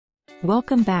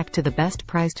Welcome back to the Best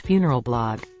Priced Funeral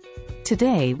blog.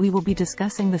 Today we will be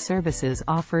discussing the services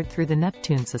offered through the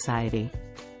Neptune Society.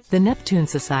 The Neptune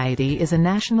Society is a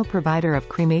national provider of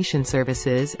cremation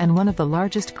services and one of the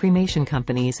largest cremation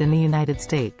companies in the United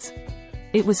States.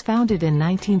 It was founded in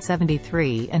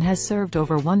 1973 and has served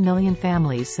over 1 million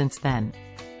families since then.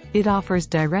 It offers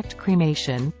direct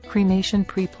cremation, cremation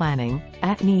pre-planning,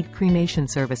 at-need cremation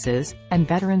services, and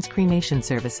veterans cremation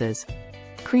services.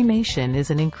 Cremation is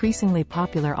an increasingly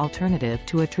popular alternative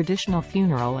to a traditional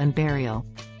funeral and burial.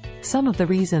 Some of the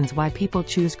reasons why people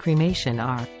choose cremation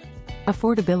are: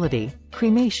 affordability.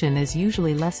 Cremation is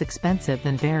usually less expensive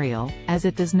than burial, as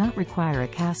it does not require a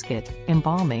casket,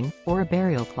 embalming, or a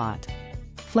burial plot.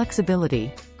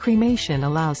 Flexibility. Cremation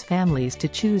allows families to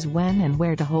choose when and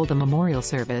where to hold a memorial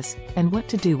service, and what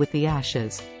to do with the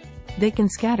ashes. They can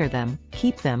scatter them,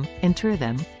 keep them, inter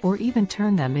them, or even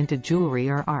turn them into jewelry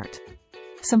or art.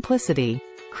 Simplicity.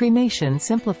 Cremation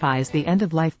simplifies the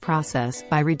end-of-life process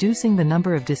by reducing the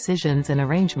number of decisions and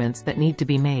arrangements that need to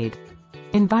be made.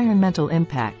 Environmental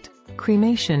impact.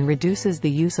 Cremation reduces the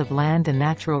use of land and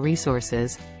natural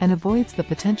resources, and avoids the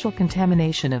potential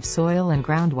contamination of soil and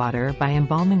groundwater by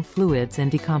embalming fluids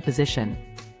and decomposition.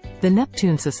 The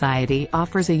Neptune Society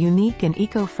offers a unique and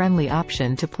eco-friendly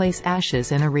option to place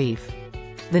ashes in a reef.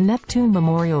 The Neptune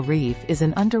Memorial Reef is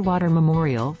an underwater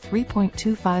memorial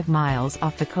 3.25 miles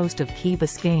off the coast of Key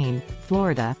Biscayne,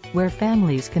 Florida, where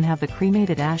families can have the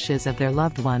cremated ashes of their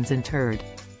loved ones interred.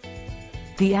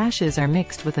 The ashes are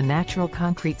mixed with a natural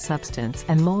concrete substance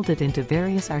and molded into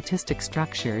various artistic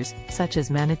structures, such as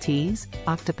manatees,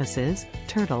 octopuses,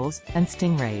 turtles, and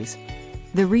stingrays.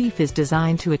 The reef is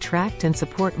designed to attract and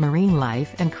support marine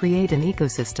life and create an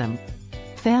ecosystem.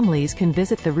 Families can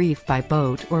visit the reef by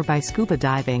boat or by scuba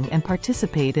diving and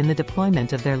participate in the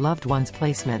deployment of their loved ones'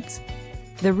 placements.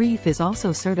 The reef is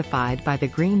also certified by the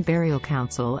Green Burial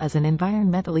Council as an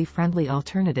environmentally friendly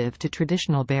alternative to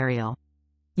traditional burial.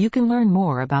 You can learn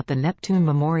more about the Neptune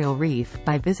Memorial Reef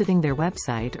by visiting their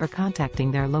website or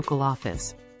contacting their local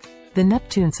office. The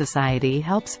Neptune Society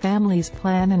helps families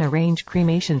plan and arrange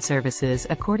cremation services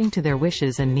according to their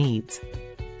wishes and needs.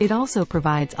 It also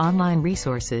provides online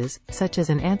resources, such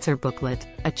as an answer booklet,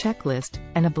 a checklist,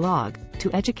 and a blog,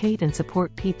 to educate and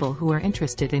support people who are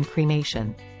interested in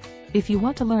cremation. If you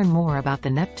want to learn more about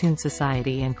the Neptune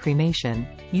Society and cremation,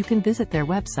 you can visit their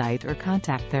website or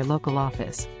contact their local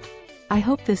office. I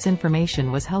hope this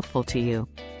information was helpful to you.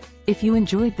 If you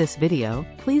enjoyed this video,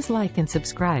 please like and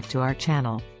subscribe to our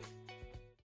channel.